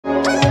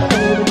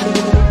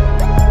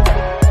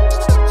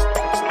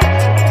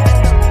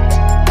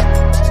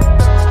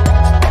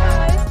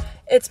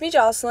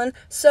Jocelyn.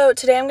 So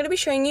today I'm going to be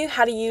showing you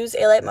how to use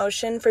Alight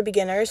Motion for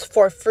beginners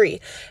for free.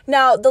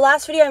 Now, the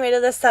last video I made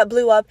of this that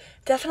blew up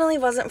definitely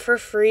wasn't for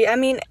free. I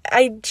mean,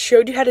 I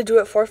showed you how to do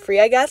it for free,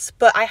 I guess,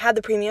 but I had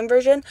the premium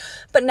version.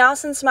 But now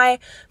since my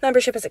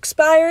membership has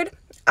expired,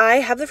 I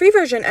have the free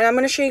version, and I'm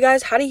going to show you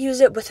guys how to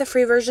use it with the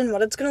free version,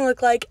 what it's going to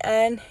look like,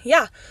 and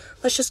yeah,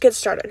 let's just get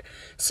started.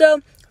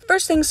 So,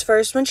 first things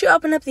first, once you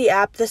open up the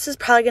app, this is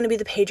probably going to be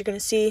the page you're going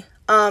to see.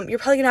 You're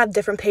probably going to have a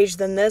different page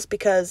than this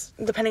because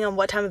depending on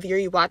what time of year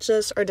you watch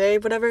this or day,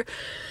 whatever.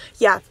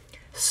 Yeah.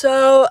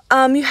 So,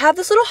 you have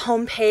this little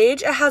home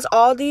page. It has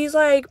all these,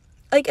 like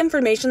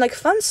information, like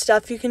fun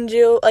stuff you can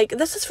do. Like,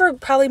 this is for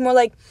probably more,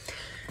 like,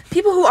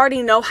 people who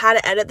already know how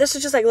to edit. This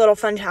is just, like, little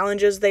fun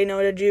challenges they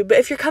know to do. But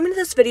if you're coming to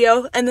this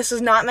video, and this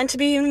is not meant to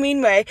be in a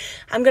mean way,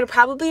 I'm going to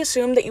probably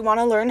assume that you want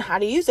to learn how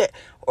to use it.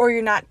 Or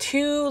you're not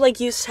too, like,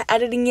 used to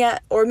editing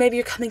yet. Or maybe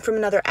you're coming from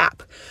another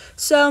app.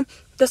 So,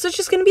 this is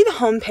just going to be the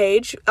home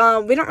page.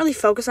 We don't really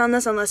focus on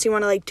this unless you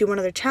want to, like, do one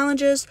of their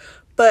challenges.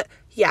 But,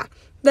 yeah.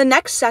 The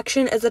next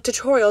section is the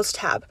tutorials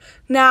tab.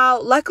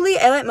 Now, luckily,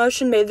 Alight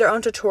Motion made their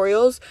own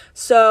tutorials,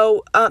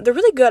 so they're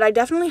really good. I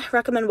definitely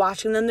recommend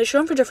watching them. They show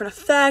them for different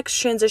effects,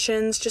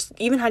 transitions, just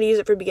even how to use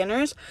it for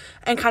beginners,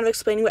 and kind of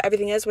explaining what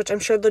everything is, which I'm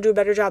sure they'll do a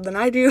better job than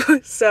I do.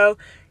 So,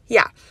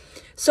 yeah.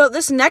 So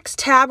this next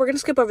tab, we're going to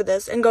skip over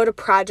this and go to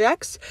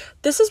projects.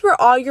 This is where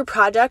all your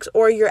projects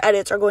or your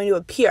edits are going to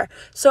appear.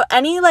 So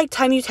any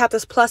time you tap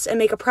this plus and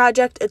make a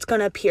project, it's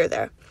going to appear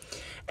there.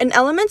 And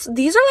elements,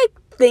 these are like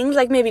things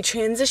like maybe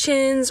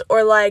transitions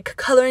or like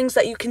colorings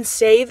that you can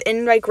save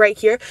in like right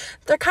here.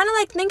 They're kind of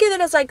like, think of it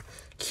as like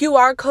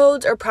QR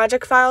codes or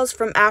project files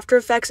from After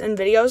Effects and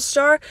Video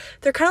Star.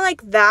 They're kind of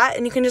like that,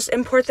 and you can just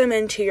import them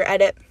into your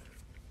edit,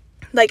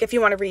 like if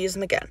you want to reuse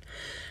them again.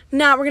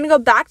 Now we're going to go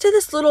back to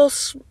this little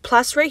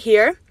plus right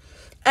here,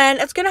 and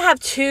it's going to have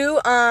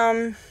two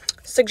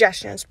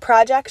suggestions,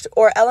 project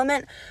or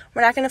element.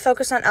 We're not going to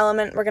focus on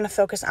element, we're going to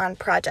focus on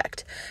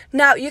project.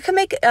 Now you can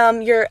make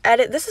your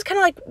edit, this is kind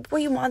of like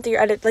what you want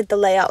your edit, like the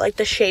layout, like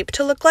the shape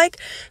to look like.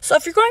 So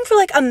if you're going for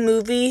like a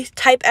movie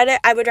type edit,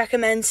 I would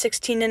recommend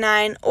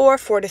 16:9 or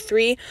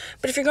 4:3.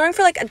 But if you're going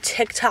for like a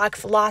TikTok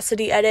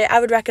velocity edit, I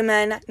would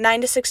recommend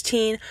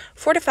 9:16,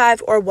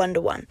 4:5, or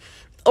 1:1.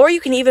 Or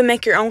you can even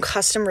make your own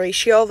custom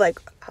ratio of like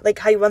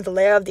how you want the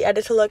layout of the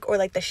edit to look, or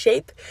like the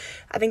shape.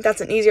 I think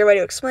that's an easier way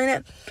to explain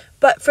it.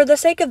 But for the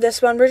sake of this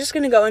one, we're just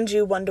going to go and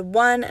do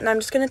 1:1, and I'm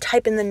just going to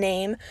type in the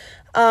name.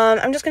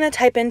 I'm just going to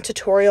type in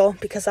tutorial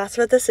because that's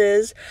what this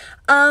is.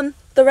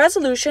 The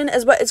resolution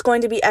is what it's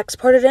going to be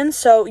exported in,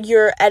 so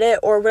your edit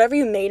or whatever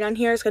you made on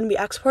here is going to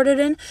be exported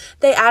in.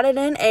 They added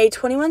in a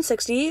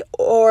 2160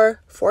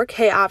 or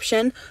 4K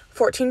option,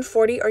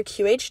 1440 or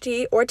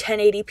QHD, or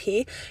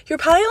 1080p. You're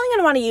probably only going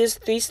to want to use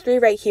these three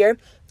right here.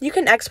 You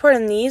can export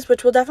in these,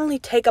 which will definitely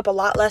take up a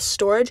lot less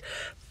storage,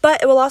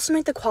 but it will also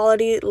make the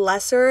quality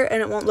lesser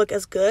and it won't look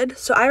as good.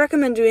 So I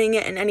recommend doing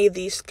it in any of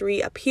these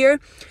three up here.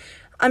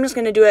 I'm just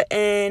going to do it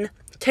in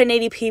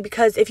 1080p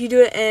because if you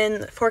do it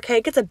in 4K,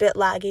 it gets a bit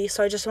laggy.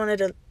 So I just wanted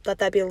to let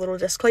that be a little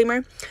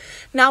disclaimer.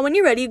 Now, when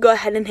you're ready, go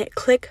ahead and hit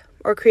click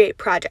or create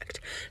project.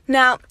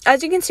 Now,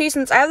 as you can see,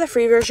 since I have the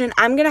free version,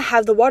 I'm going to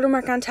have the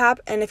watermark on top.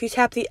 And if you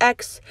tap the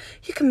X,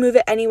 you can move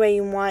it any way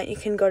you want. You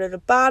can go to the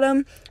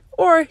bottom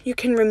or you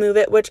can remove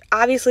it, which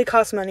obviously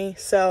costs money.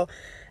 So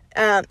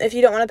if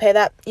you don't want to pay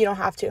that, you don't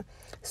have to.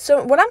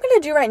 So what I'm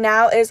going to do right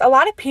now is, a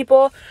lot of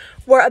people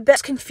were a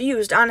bit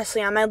confused,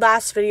 honestly, on my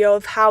last video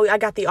of how I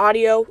got the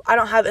audio. I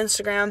don't have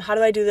Instagram. How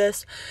do I do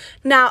this?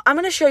 Now, I'm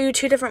going to show you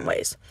two different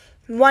ways.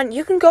 One,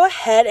 you can go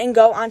ahead and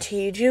go onto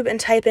YouTube and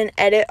type in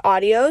edit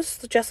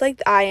audios, just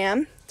like I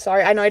am.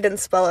 Sorry, I know I didn't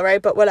spell it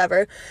right, but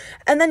whatever.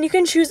 And then you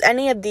can choose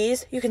any of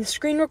these. You can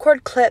screen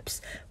record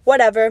clips,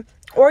 whatever.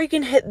 Or you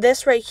can hit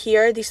this right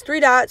here, these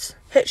three dots,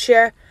 hit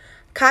share,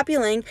 copy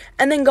link,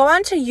 and then go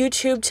on to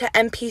YouTube to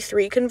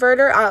MP3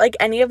 converter. Like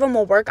any of them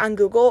will work on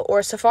Google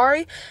or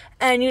Safari,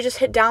 and you just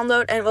hit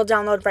download and it will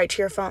download right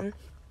to your phone.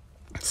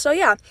 So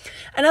yeah,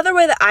 another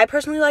way that I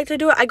personally like to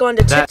do it, I go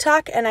into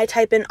TikTok and I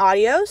type in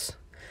audios,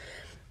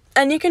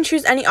 and you can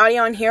choose any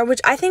audio on here,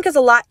 which I think is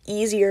a lot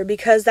easier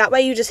because that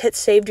way you just hit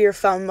save to your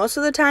phone. Most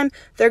of the time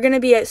they're going to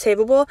be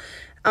savable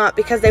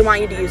because they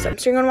want you to use them.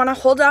 So you're going to want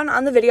to hold down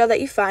on the video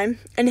that you find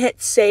and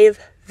hit save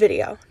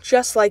video,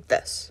 just like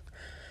this.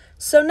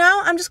 So now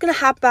I'm just going to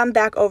hop on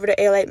back over to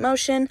Alight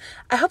Motion.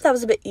 I hope that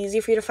was a bit easy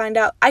for you to find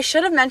out. I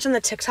should have mentioned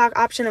the TikTok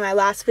option in my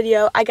last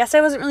video. I guess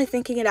I wasn't really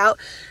thinking it out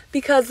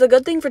because the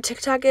good thing for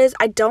TikTok is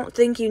I don't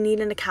think you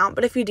need an account.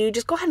 But if you do,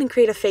 just go ahead and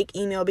create a fake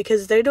email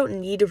because they don't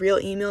need real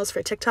emails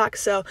for TikTok.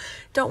 So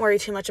don't worry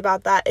too much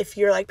about that if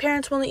your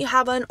parents won't let you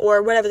have one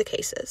or whatever the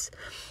case is.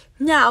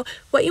 Now,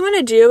 what you want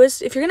to do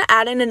is, if you're going to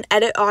add in an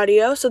edit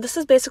audio, so this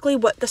is basically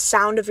what the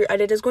sound of your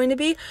edit is going to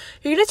be,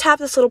 you're going to tap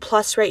this little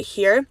plus right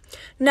here.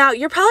 Now,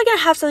 you're probably going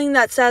to have something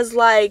that says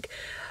like,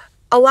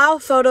 allow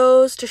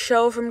photos to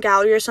show from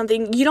gallery or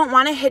something. You don't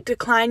want to hit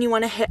decline, you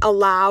want to hit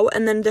allow,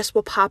 and then this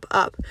will pop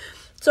up.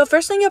 So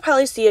first thing you'll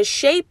probably see is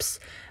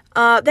shapes,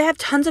 They have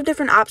tons of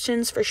different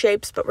options for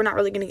shapes, but we're not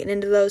really going to get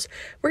into those.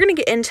 We're going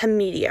to get into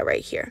media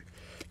right here.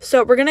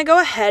 So we're going to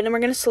go ahead and we're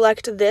going to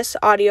select this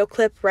audio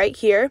clip right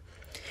here.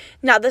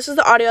 Now, this is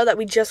the audio that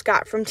we just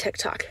got from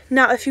TikTok.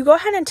 Now, if you go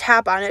ahead and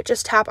tap on it,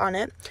 just tap on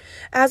it, it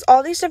has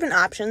all these different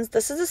options.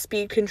 This is a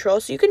speed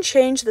control, so you can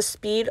change the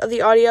speed of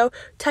the audio.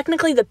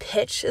 Technically, the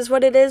pitch is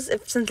what it is,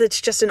 since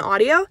it's just an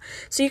audio.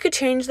 So you could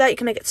change that. You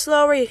can make it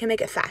slower. You can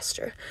make it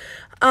faster.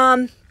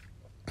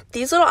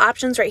 These little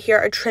options right here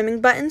are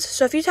trimming buttons.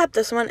 So if you tap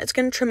this one, it's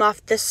going to trim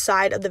off this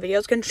side of the video.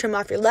 It's going to trim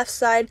off your left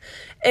side.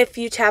 If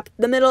you tap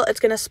the middle, it's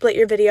going to split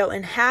your video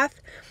in half.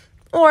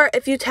 Or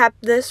if you tap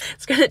this,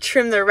 it's going to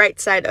trim the right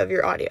side of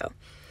your audio.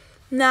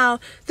 Now,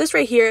 this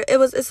right here,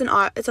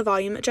 it's a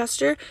volume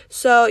adjuster.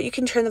 So you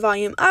can turn the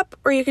volume up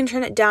or you can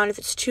turn it down if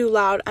it's too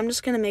loud. I'm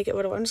just going to make it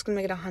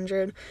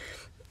 100.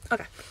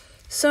 Okay.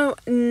 So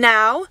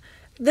now,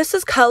 this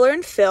is color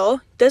and fill.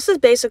 This is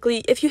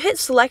basically, if you hit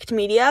select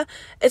media,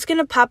 it's going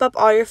to pop up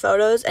all your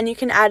photos and you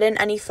can add in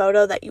any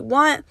photo that you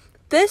want.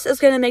 This is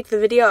going to make the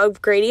video a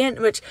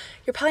gradient, which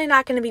you're probably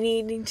not going to be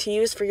needing to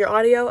use for your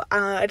audio.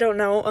 I don't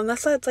know,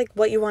 unless that's like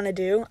what you want to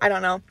do. I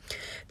don't know.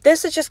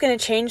 This is just going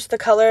to change the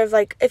color of,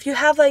 like, if you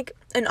have like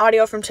an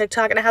audio from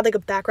TikTok and I had like a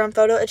background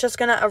photo, it's just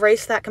going to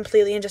erase that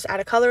completely and just add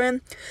a color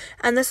in.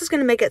 And this is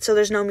going to make it so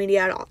there's no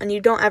media at all. And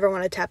you don't ever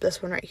want to tap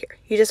this one right here.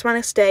 You just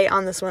want to stay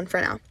on this one for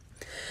now.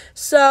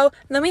 So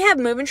then we have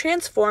move and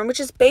transform, which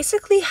is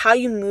basically how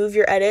you move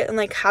your edit and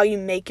like how you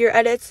make your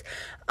edits.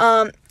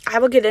 I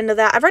will get into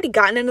that. I've already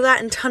gotten into that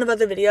in a ton of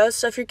other videos.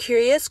 So if you're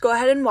curious, go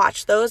ahead and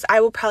watch those.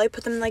 I will probably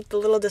put them in like the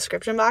little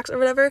description box or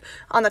whatever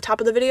on the top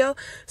of the video.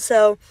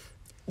 So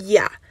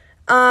yeah.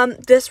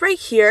 This right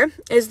here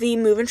is the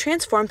move and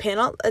transform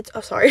panel.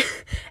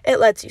 It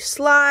lets you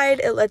slide.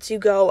 It lets you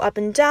go up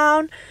and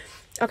down.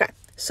 Okay.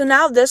 So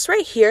now this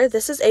right here,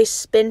 this is a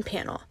spin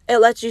panel. It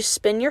lets you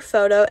spin your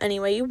photo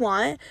any way you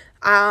want.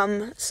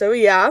 So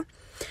yeah,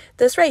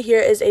 this right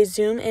here is a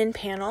zoom in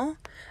panel.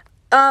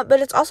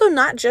 But it's also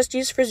not just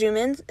used for zoom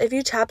ins. If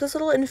you tap this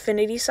little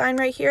infinity sign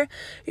right here,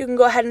 you can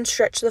go ahead and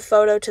stretch the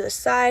photo to the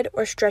side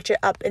or stretch it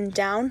up and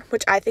down,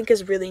 which I think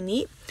is really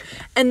neat.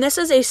 And this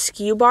is a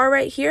skew bar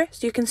right here,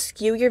 so you can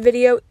skew your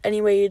video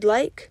any way you'd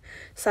like,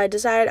 side to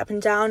side, up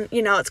and down.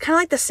 You know, it's kind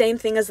of like the same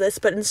thing as this,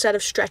 but instead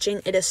of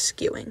stretching, it is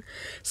skewing.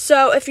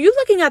 So if you're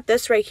looking at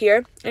this right here,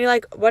 and you're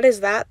like, what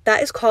is that?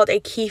 That is called a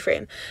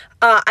keyframe.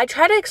 I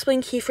try to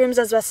explain keyframes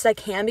as best as I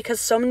can because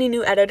so many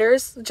new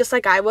editors, just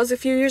like I was a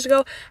few years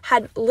ago,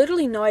 had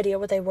literally no idea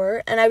what they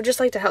were, and I would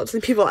just like to help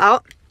some people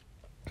out.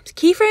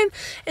 Keyframe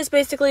is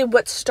basically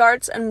what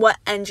starts and what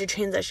ends your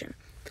transition.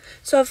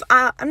 So if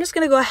I'm just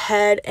going to go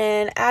ahead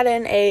and add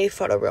in a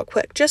photo real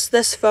quick, just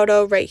this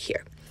photo right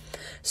here.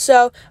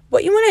 So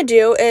what you want to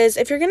do is,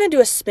 if you're going to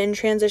do a spin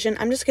transition,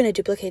 I'm just going to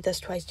duplicate this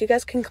twice. You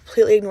guys can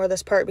completely ignore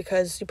this part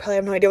because you probably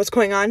have no idea what's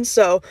going on,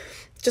 so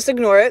just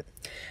ignore it.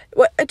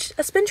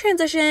 A spin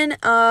transition,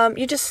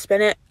 you just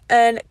spin it.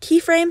 And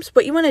keyframes,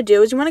 what you want to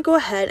do is you want to go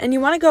ahead and you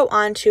want to go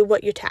on to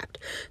what you tapped.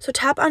 So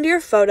tap onto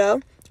your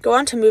photo, go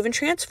on to move and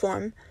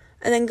transform,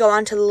 and then go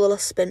on to the little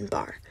spin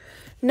bar.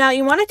 Now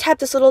you want to tap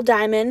this little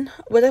diamond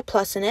with a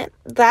plus in it.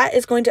 That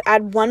is going to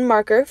add one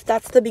marker.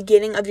 That's the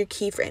beginning of your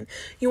keyframe.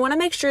 You want to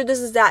make sure this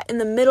is that in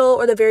the middle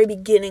or the very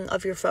beginning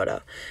of your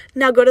photo.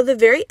 Now go to the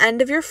very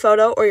end of your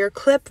photo or your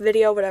clip,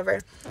 video, whatever.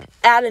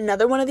 Add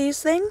another one of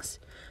these things.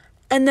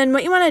 And then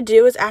what you want to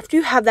do is, after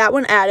you have that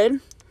one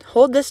added,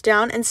 hold this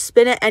down and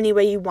spin it any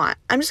way you want.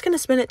 I'm just going to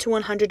spin it to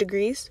 100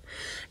 degrees.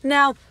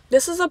 Now,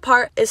 this is a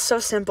part is so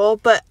simple,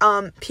 but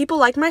people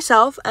like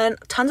myself and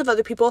tons of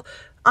other people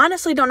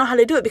honestly don't know how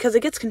to do it because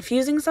it gets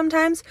confusing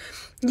sometimes.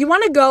 You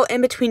want to go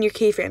in between your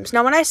keyframes.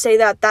 Now, when I say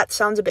that, that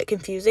sounds a bit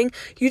confusing.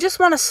 You just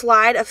want to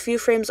slide a few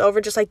frames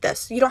over just like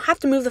this. You don't have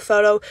to move the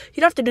photo.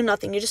 You don't have to do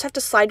nothing. You just have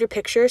to slide your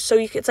picture so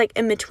it's like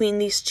in between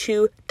these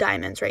two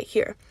diamonds right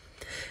here.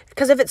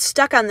 Because if it's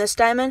stuck on this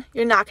diamond,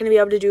 you're not going to be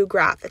able to do a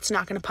graph. It's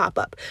not going to pop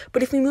up.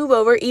 But if we move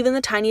over even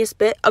the tiniest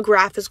bit, a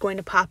graph is going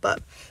to pop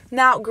up.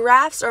 Now,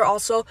 graphs are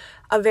also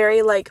a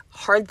very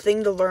hard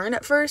thing to learn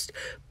at first,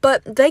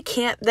 but they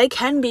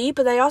can be,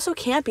 but they also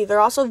can't be. They're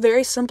also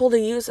very simple to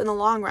use in the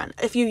long run.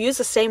 If you use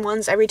the same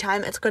ones every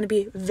time, it's going to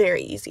be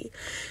very easy.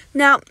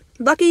 Now,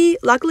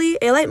 luckily,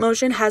 Alight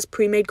Motion has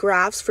pre-made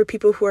graphs for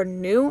people who are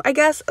new, I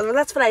guess.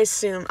 That's what I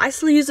assume. I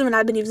still use them and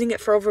I've been using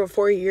it for over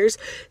 4 years,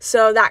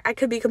 so that I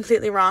could be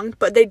completely wrong,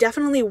 but they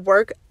definitely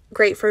work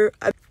great for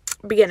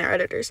beginner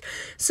editors.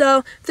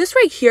 So this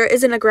right here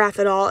isn't a graph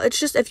at all. It's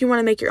just if you want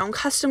to make your own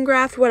custom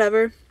graph,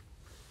 whatever.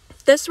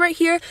 This right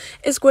here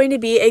is going to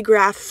be a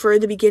graph for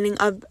the beginning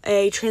of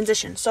a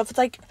transition. So if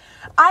it's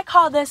I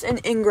call this an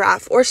in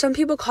graph, or some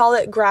people call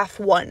it graph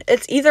 1.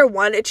 It's either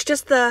one. It's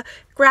just the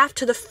graph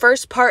to the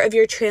first part of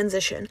your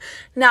transition.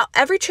 Now,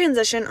 every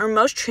transition or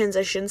most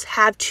transitions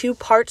have 2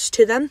 parts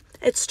to them.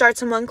 It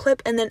starts in one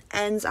clip and then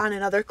ends on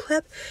another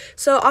clip.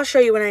 So I'll show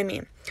you what I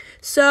mean.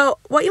 So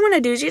what you want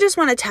to do is you just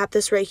want to tap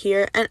this right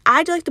here, and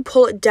I'd like to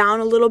pull it down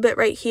a little bit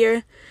right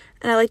here.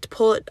 And I like to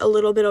pull it a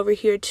little bit over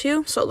here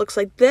too, so it looks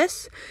like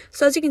this.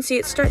 So as you can see,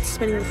 it starts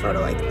spinning the photo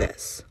like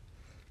this.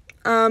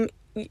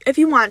 if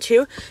you want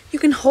to, you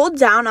can hold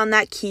down on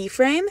that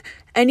keyframe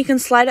and you can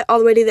slide it all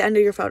the way to the end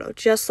of your photo,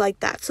 just like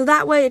that. So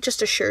that way it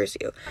just assures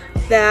you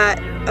that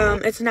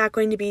it's not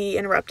going to be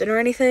interrupted or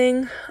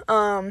anything,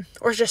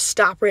 or just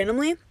stop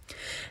randomly.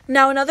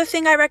 Now, another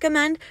thing I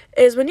recommend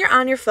is when you're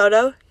on your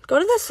photo, go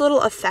to this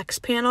little effects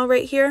panel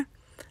right here,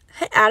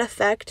 hit add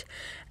effect,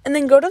 and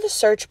then go to the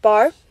search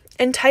bar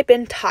and type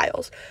in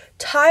tiles.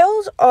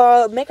 Tiles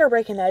make or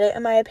break an edit,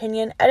 in my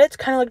opinion. Edits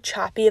kind of look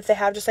choppy if they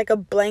have just like a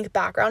blank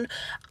background,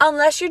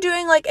 unless you're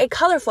doing like a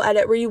colorful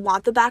edit where you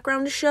want the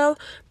background to show.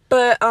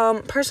 But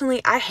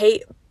personally, I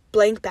hate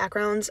blank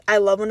backgrounds. I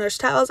love when there's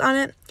tiles on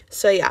it.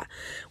 So yeah,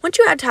 once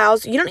you add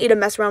tiles, you don't need to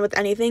mess around with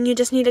anything. You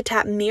just need to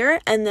tap mirror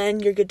and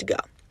then you're good to go.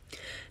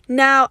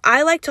 Now,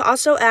 I like to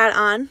also add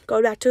on,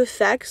 go back to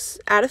effects,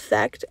 add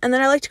effect, and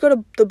then I like to go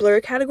to the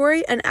blur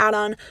category and add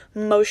on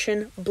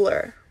motion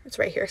blur. It's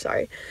right here,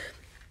 sorry.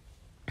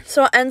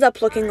 So it ends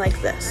up looking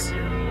like this.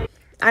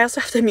 I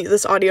also have to mute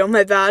this audio,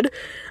 my bad.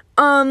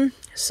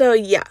 So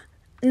yeah.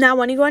 Now,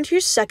 when you go into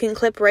your second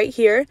clip right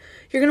here,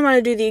 you're going to want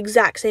to do the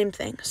exact same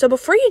thing. So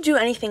before you do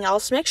anything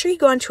else, make sure you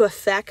go into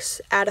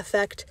effects, add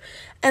effect,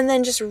 and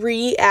then just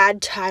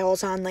re-add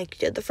tiles on like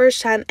you did the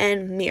first time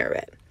and mirror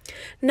it.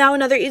 Now,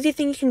 another easy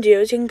thing you can do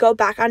is you can go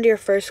back onto your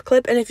first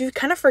clip, and if you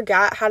kind of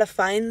forgot how to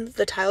find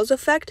the tiles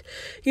effect,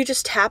 you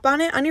just tap on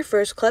it on your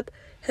first clip,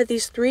 hit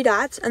these 3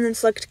 dots, and then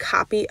select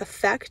copy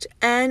effect,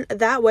 and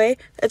that way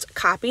it's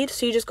copied.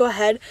 So you just go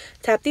ahead,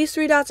 tap these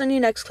 3 dots on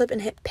your next clip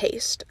and hit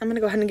paste. I'm going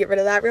to go ahead and get rid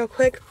of that real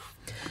quick.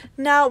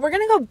 Now we're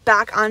going to go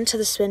back onto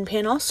the spin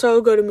panel,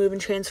 so go to move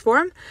and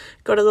transform,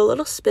 go to the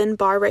little spin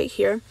bar right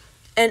here,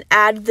 and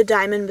add the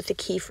diamond with the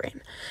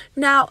keyframe.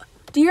 Now,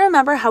 do you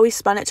remember how we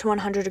spun it to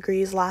 100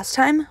 degrees last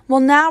time? Well,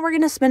 now we're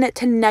going to spin it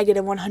to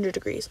negative 100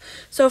 degrees.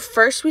 So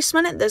first we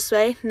spun it this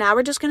way, now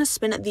we're just going to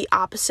spin it the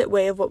opposite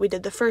way of what we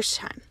did the first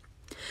time.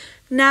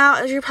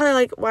 Now, you're probably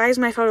like, why is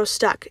my photo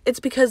stuck? It's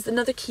because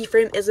another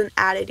keyframe isn't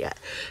added yet.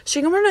 So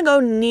you're going to go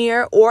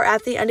near or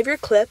at the end of your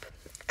clip,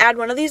 add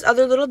one of these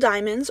other little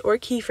diamonds or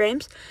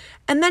keyframes,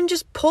 and then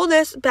just pull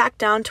this back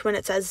down to when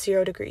it says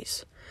 0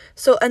 degrees.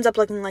 So it ends up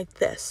looking like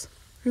this.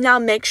 Now,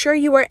 make sure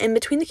you are in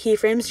between the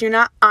keyframes. You're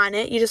not on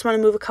it. You just want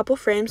to move a couple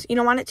frames. You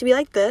don't want it to be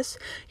like this.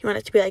 You want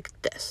it to be like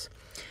this.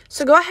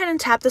 So go ahead and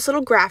tap this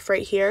little graph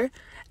right here.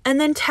 And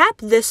then tap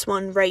this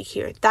one right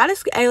here. That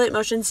is Alight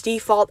Motion's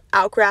default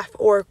out graph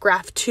or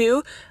graph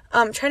 2.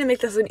 I'm trying to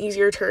make this in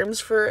easier terms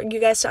for you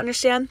guys to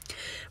understand.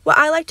 What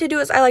I like to do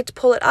is I like to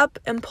pull it up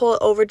and pull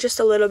it over just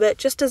a little bit,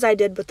 just as I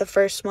did with the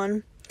first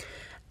one.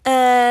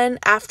 And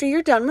after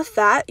you're done with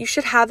that, you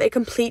should have a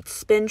complete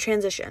spin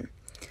transition.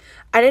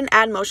 I didn't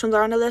add motion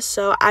blur onto this,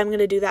 so I'm going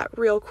to do that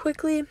real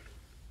quickly.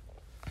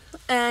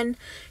 And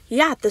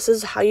yeah, this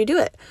is how you do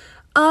it.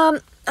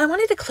 I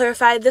wanted to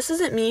clarify, this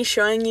isn't me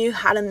showing you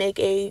how to make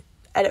a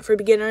edit for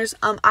beginners.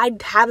 I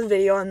have a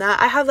video on that.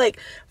 I have like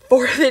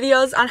 4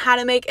 videos on how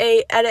to make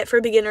a edit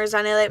for beginners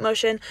on Alight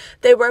Motion.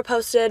 They were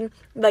posted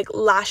like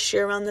last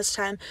year around this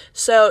time,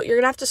 so you're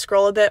gonna have to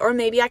scroll a bit, or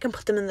maybe I can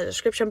put them in the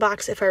description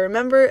box if I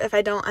remember. If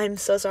I don't, I'm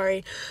so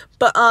sorry.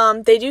 But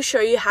they do show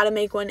you how to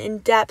make one in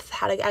depth,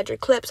 how to add your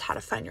clips, how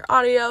to find your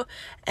audio,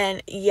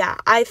 and yeah,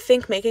 I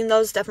think making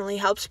those definitely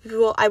helps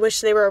people. I wish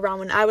they were around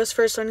when I was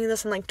first learning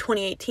this in like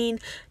 2018.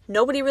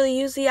 Nobody really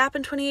used the app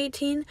in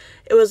 2018.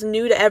 It was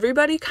new to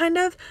everybody kind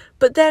of,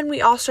 but then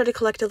we all started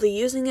collectively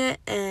using it,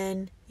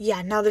 and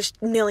yeah, now there's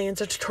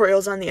millions of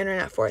tutorials on the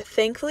internet for it,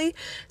 thankfully.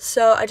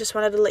 So I just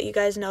wanted to let you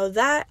guys know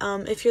that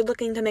if you're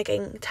looking to make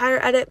an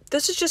entire edit,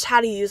 this is just how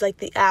to use like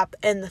the app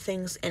and the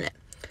things in it,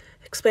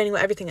 explaining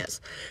what everything is.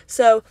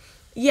 So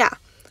yeah,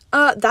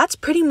 that's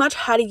pretty much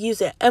how to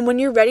use it. And when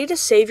you're ready to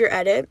save your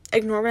edit,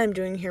 ignore what I'm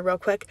doing here real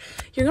quick.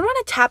 You're going to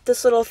want to tap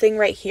this little thing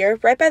right here,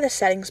 right by the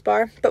settings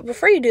bar. But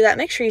before you do that,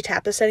 make sure you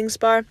tap the settings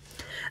bar.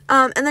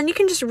 And then you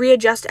can just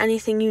readjust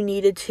anything you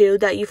needed to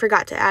that you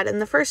forgot to add in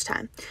the first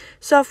time.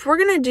 So if we're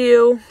going to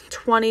do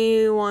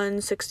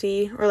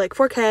 2160 or like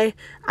 4K,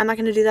 I'm not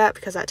going to do that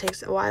because that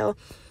takes a while.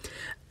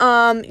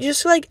 You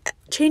just like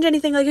change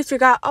anything, like if you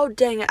forgot, oh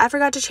dang it, I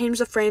forgot to change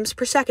the frames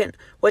per second,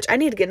 which I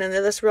need to get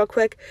into this real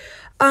quick.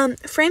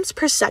 Frames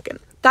per second,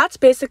 that's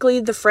basically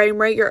the frame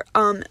rate your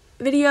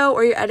video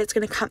or your edit's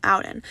going to come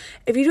out in.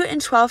 If you do it in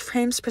 12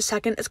 frames per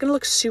second, it's going to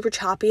look super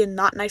choppy and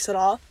not nice at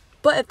all.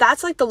 But if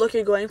that's like the look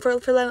you're going for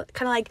kind of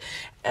like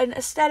an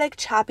aesthetic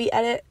choppy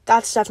edit,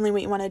 that's definitely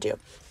what you want to do.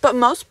 But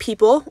most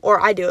people, or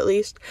I do at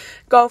least,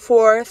 go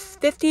for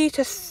 50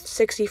 to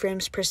 60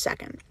 frames per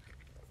second.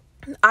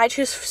 I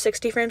choose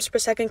 60 frames per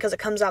second because it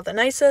comes out the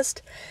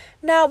nicest.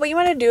 Now, what you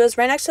want to do is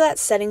right next to that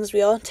settings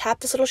wheel, tap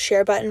this little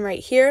share button right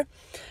here.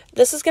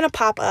 This is going to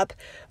pop up.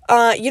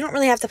 You don't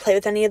really have to play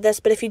with any of this,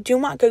 but if you do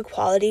want good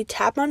quality,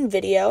 tap on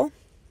video.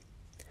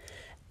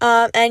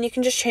 And you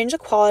can just change the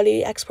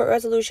quality, export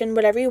resolution,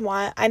 whatever you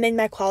want. I made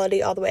my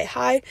quality all the way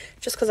high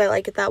just because I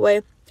like it that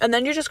way. And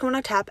then you're just going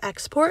to tap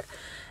export.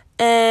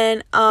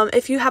 And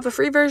if you have a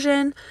free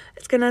version,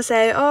 it's going to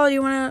say, oh,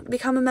 you want to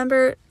become a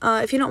member?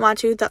 If you don't want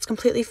to, that's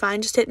completely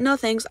fine. Just hit no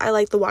thanks. I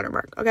like the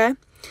watermark, okay?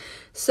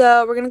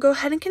 So we're going to go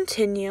ahead and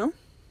continue.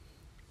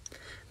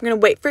 I'm going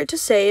to wait for it to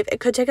save. It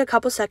could take a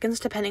couple seconds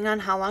depending on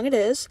how long it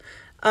is.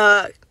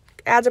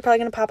 Ads are probably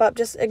going to pop up.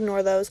 Just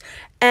ignore those.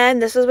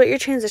 And this is what your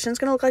transition is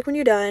going to look like when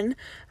you're done.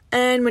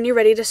 And when you're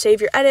ready to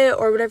save your edit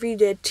or whatever you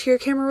did to your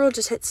camera roll,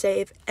 just hit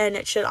save and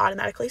it should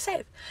automatically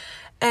save.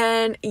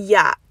 And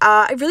yeah,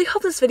 I really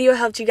hope this video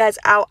helped you guys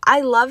out. I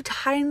love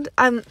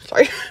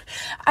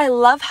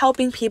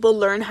helping people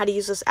learn how to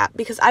use this app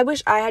because I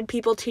wish I had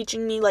people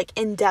teaching me like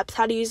in depth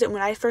how to use it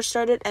when I first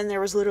started and there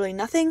was literally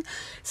nothing.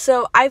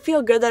 So I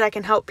feel good that I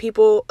can help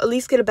people at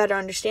least get a better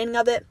understanding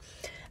of it.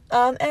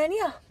 And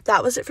yeah,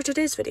 that was it for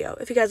today's video.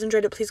 If you guys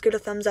enjoyed it, please give it a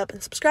thumbs up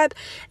and subscribe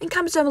and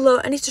comment down below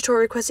any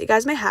tutorial requests that you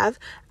guys may have.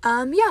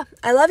 Yeah,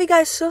 I love you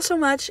guys so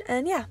much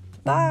and yeah,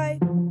 bye.